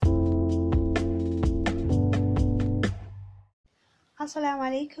Assalamu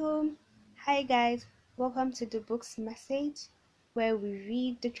alaikum. Hi guys, welcome to the book's message where we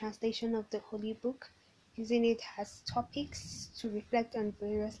read the translation of the Holy Book using it as topics to reflect on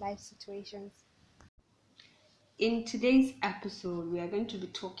various life situations. In today's episode, we are going to be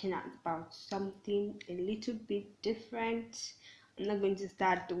talking about something a little bit different. I'm not going to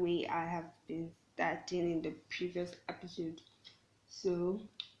start the way I have been starting in the previous episode. So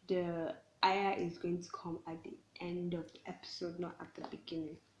the ayah is going to come at the end of the episode, not at the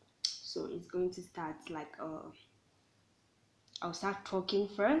beginning. So it's going to start like I'll start talking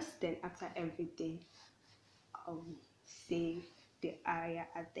first, then after everything I'll say the ayah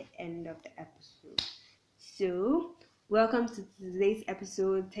at the end of the episode. So welcome to today's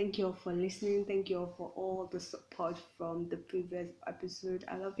episode. Thank you all for listening. Thank you all for all the support from the previous episode.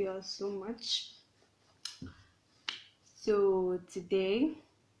 I love you all so much. So today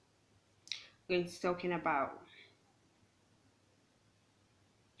we're going to be talking about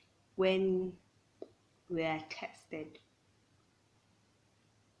when we are tested.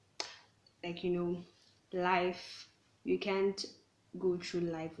 Like, life, you can't go through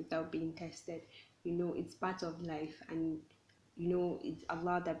life without being tested. It's part of life, and it's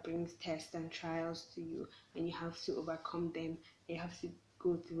Allah that brings tests and trials to you, and you have to overcome them. You have to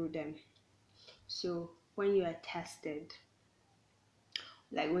go through them. So when you are tested,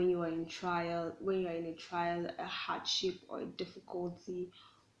 like when you are in a trial, a hardship or a difficulty,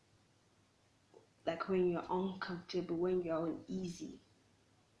 like when you're uncomfortable, when you're uneasy,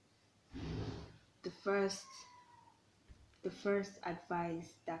 the first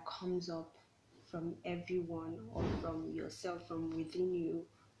advice that comes up from everyone, or from yourself, from within you,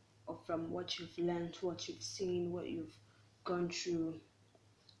 or from what you've learned, what you've seen, what you've gone through,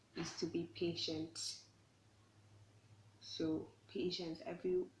 is to be patient. So patience,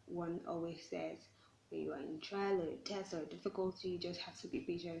 everyone always says, when you are in trial or a test or a difficulty, you just have to be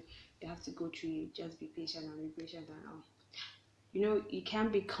patient. You have to go through it. Just be patient and be patient and all. You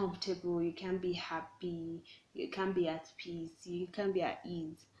can't be comfortable, you can't be happy, you can't be at peace, you can't be at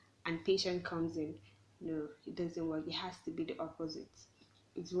ease, and patience comes in. No, it doesn't work. It has to be the opposite.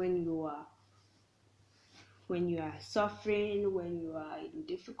 It's when you are suffering, when you are in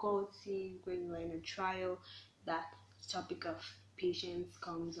difficulty, when you are in a trial, that topic of patience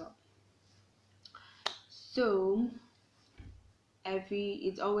comes up. So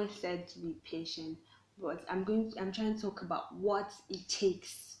it's always said to be patient, but I'm trying to talk about what it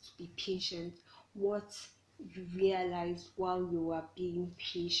takes to be patient, what you realize while you are being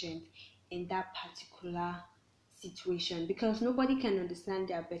patient in that particular situation, because nobody can understand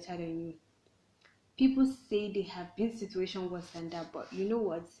they are better than you. People say they have been situation worse than that, but you know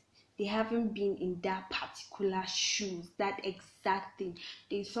what? They haven't been in that particular shoes, that exact thing.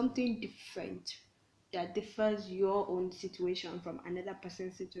 There's something different that differs your own situation from another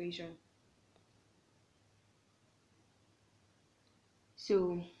person's situation.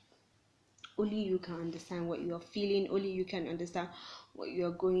 So only you can understand what you're feeling, only you can understand what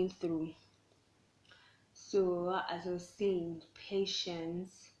you're going through. So as I was saying,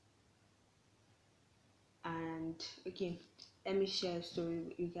 patience. And okay, let me share a story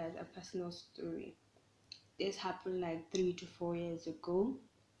with you guys, a personal story. This happened like 3 to 4 years ago.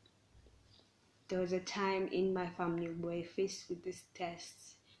 There was a time in my family where I faced with this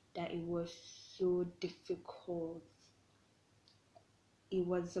test that it was so difficult. It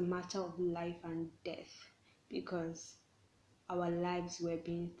was a matter of life and death, because our lives were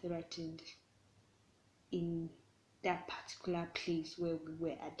being threatened in that particular place where we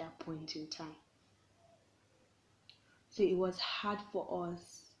were at that point in time. So it was hard for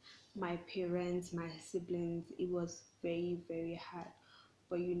us, my parents, my siblings. It was very, very hard.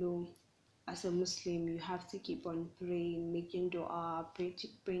 But as a Muslim, you have to keep on praying, making dua,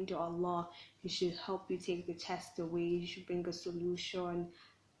 praying to Allah. He should help you take the test away. He should bring a solution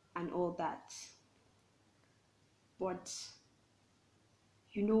and all that. But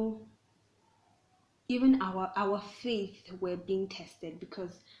even our faith were being tested,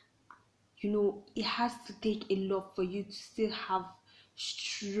 because it has to take a lot for you to still have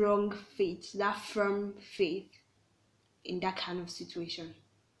strong faith, that firm faith in that kind of situation.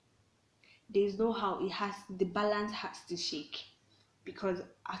 There's no how. The balance has to shake, because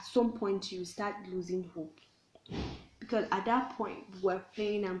at some point you start losing hope, because at that point we were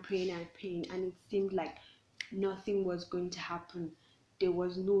praying and praying and praying, and it seemed like nothing was going to happen. There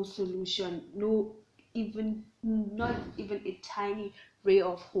was no solution, not even a tiny ray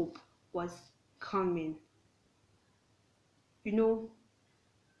of hope was coming.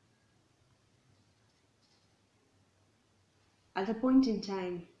 At a point in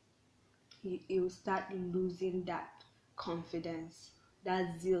time, you start losing that confidence,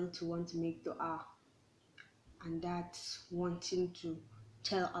 that zeal to want to make dua, and that wanting to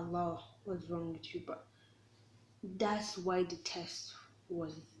tell Allah what's wrong with you. But that's why the test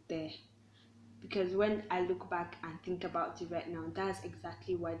was there. Because when I look back and think about it right now, that's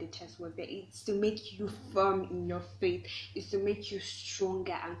exactly why the test was there. It's to make you firm in your faith. It's to make you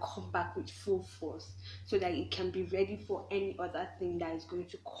stronger and come back with full force so that you can be ready for any other thing that is going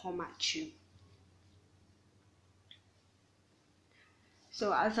to come at you.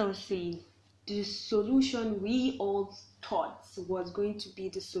 So as I was saying, the solution we all thought was going to be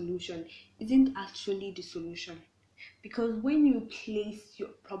the solution isn't actually the solution. Because when you place your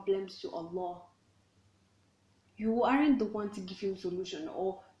problems to Allah, you aren't the one to give him solution,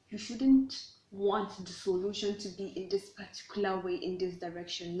 or you shouldn't want the solution to be in this particular way, in this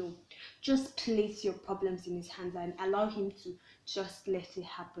direction. No, just place your problems in his hands and allow him to just let it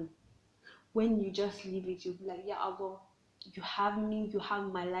happen. When you just leave it, you'll be like, yeah, Allah, you have me, you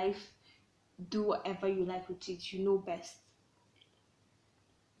have my life, do whatever you like with it, you know best.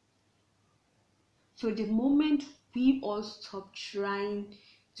 So the moment we all stop trying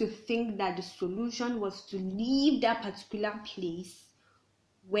to think that the solution was to leave that particular place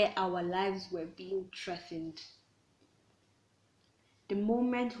where our lives were being threatened, the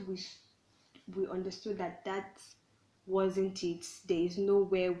moment we understood that that wasn't it, there is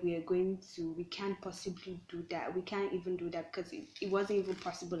nowhere we can't possibly do that. We can't even do that because it wasn't even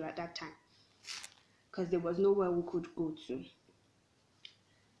possible at that time, because there was nowhere we could go to.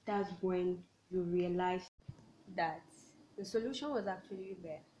 That's when you realize that the solution was actually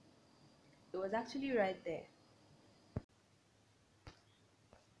there. It was actually right there.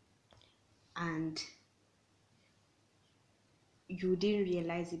 And you didn't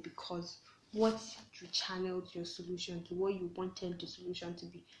realize it because what you channeled your solution to, what you wanted the solution to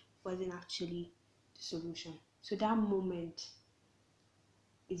be, wasn't actually the solution. So that moment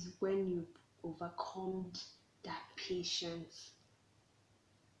is when you overcome that patience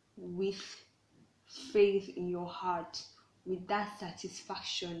with faith in your heart, with that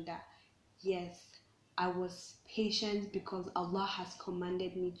satisfaction that yes, I was patient because Allah has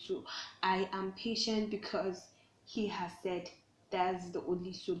commanded me to. I am patient because He has said that's the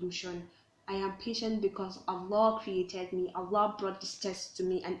only solution. I am patient because Allah created me. Allah brought this test to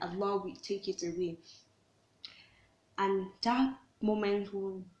me, and Allah will take it away. And that moment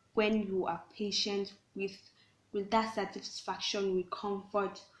when you are patient with that satisfaction, with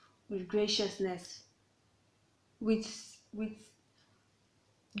comfort, with graciousness, with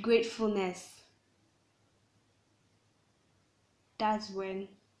gratefulness, that's when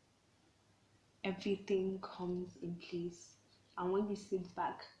everything comes in place. And when you sit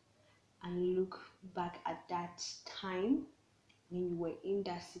back and look back at that time when you were in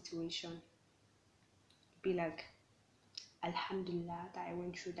that situation, be like, Alhamdulilah that I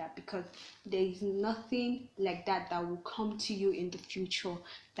went through that, because there is nothing like that will come to you in the future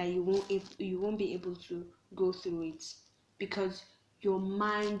that you won't be able to go through it, because your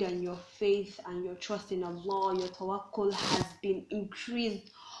mind and your faith and your trust in Allah, your tawakkul has been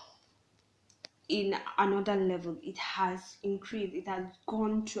increased in another level. It has increased, it has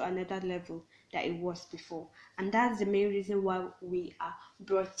gone to another level that it was before. And that's the main reason why we are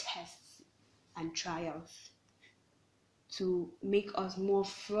brought tests and trials, to make us more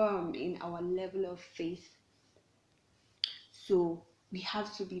firm in our level of faith. So we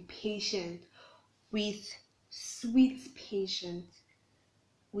have to be patient, with sweet patience,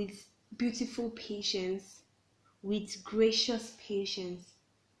 with beautiful patience, with gracious patience.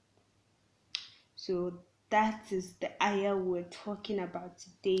 So that is the ayah we're talking about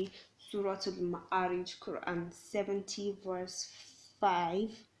today, Surah Al-Ma'arij, Quran 70 verse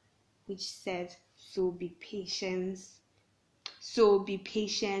 5, which says, so be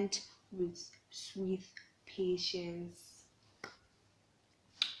patient with sweet patience.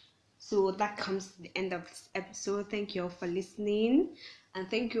 So that comes to the end of this episode. Thank you all for listening, and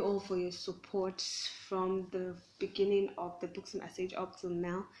thank you all for your support from the beginning of the book's message up till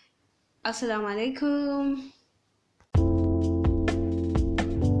now. Assalamu alaikum.